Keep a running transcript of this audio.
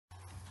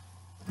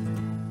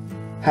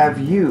Have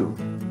you,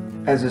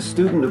 as a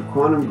student of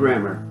quantum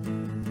grammar,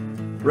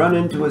 run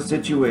into a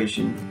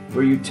situation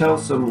where you tell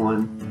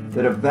someone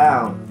that a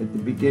vowel at the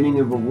beginning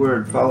of a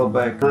word followed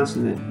by a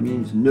consonant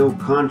means no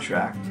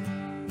contract?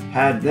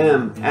 Had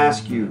them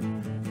ask you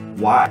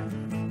why,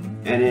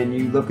 and then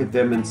you look at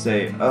them and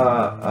say,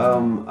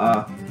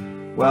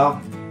 well,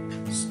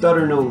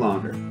 stutter no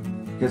longer,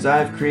 because I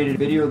have created a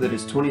video that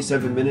is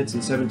 27 minutes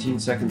and 17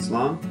 seconds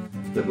long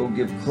that will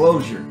give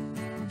closure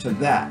to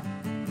that,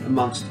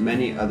 amongst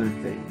many other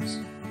things.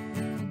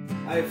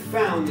 I have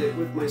found that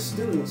with my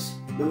students,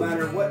 no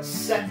matter what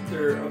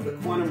sector of the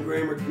quantum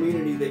grammar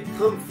community they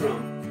come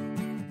from,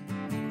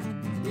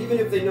 even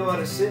if they know how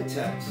to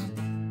syntax,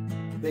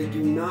 they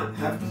do not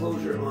have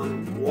closure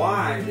on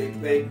why they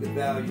bank the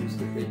values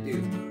that they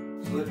do.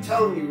 So they're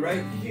telling me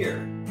right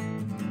here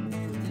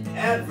that the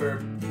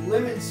adverb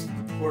limits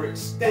or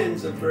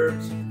extends a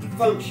verb's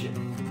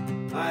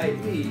function,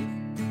 i.e.,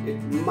 it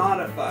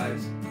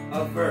modifies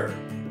a verb.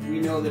 We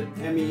know that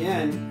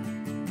MEN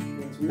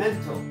means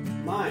mental,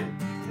 mind,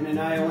 and an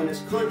ION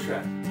is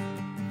contract.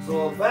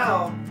 So a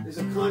vowel is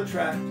a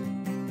contract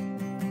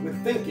with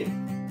thinking.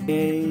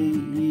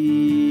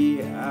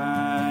 A-E-I-O-U.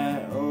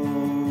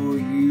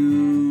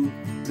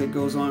 That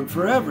goes on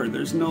forever.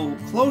 There's no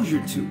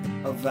closure to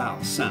a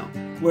vowel sound.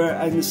 Where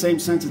in the same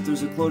sense that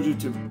there's a closure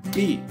to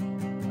B,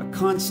 a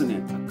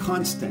consonant, a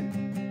constant,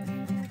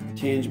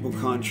 tangible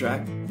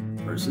contract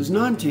versus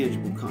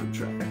non-tangible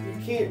contract.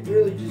 You can't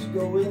really just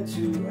go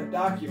into a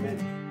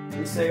document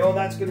and say, oh,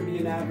 that's going to be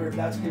an adverb,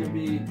 that's going to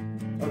be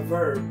a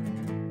verb.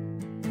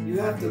 You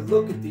have to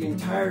look at the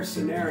entire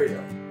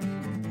scenario,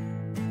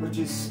 which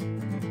is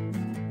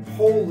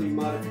wholly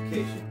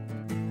modification.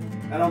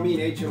 I don't mean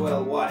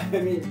H-O-L-Y, I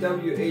mean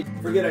W-H.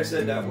 Forget I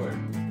said that word.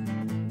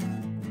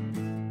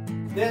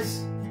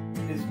 This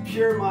is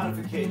pure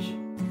modification.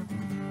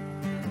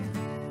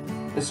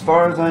 As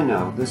far as I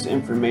know, this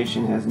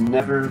information has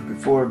never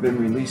before been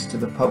released to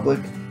the public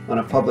on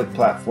a public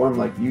platform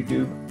like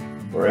YouTube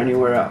or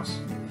anywhere else.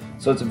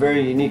 So it's a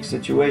very unique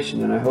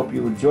situation, and I hope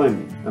you will join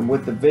me. I'm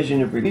with the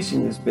vision of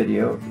releasing this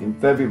video in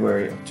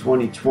February of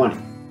 2020.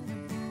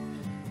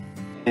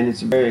 And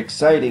it's very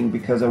exciting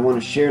because I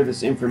want to share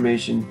this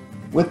information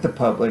with the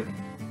public.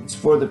 It's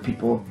for the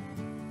people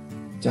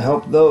to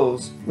help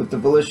those with the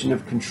volition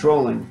of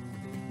controlling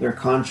their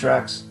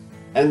contracts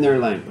and their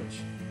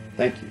language.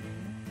 Thank you.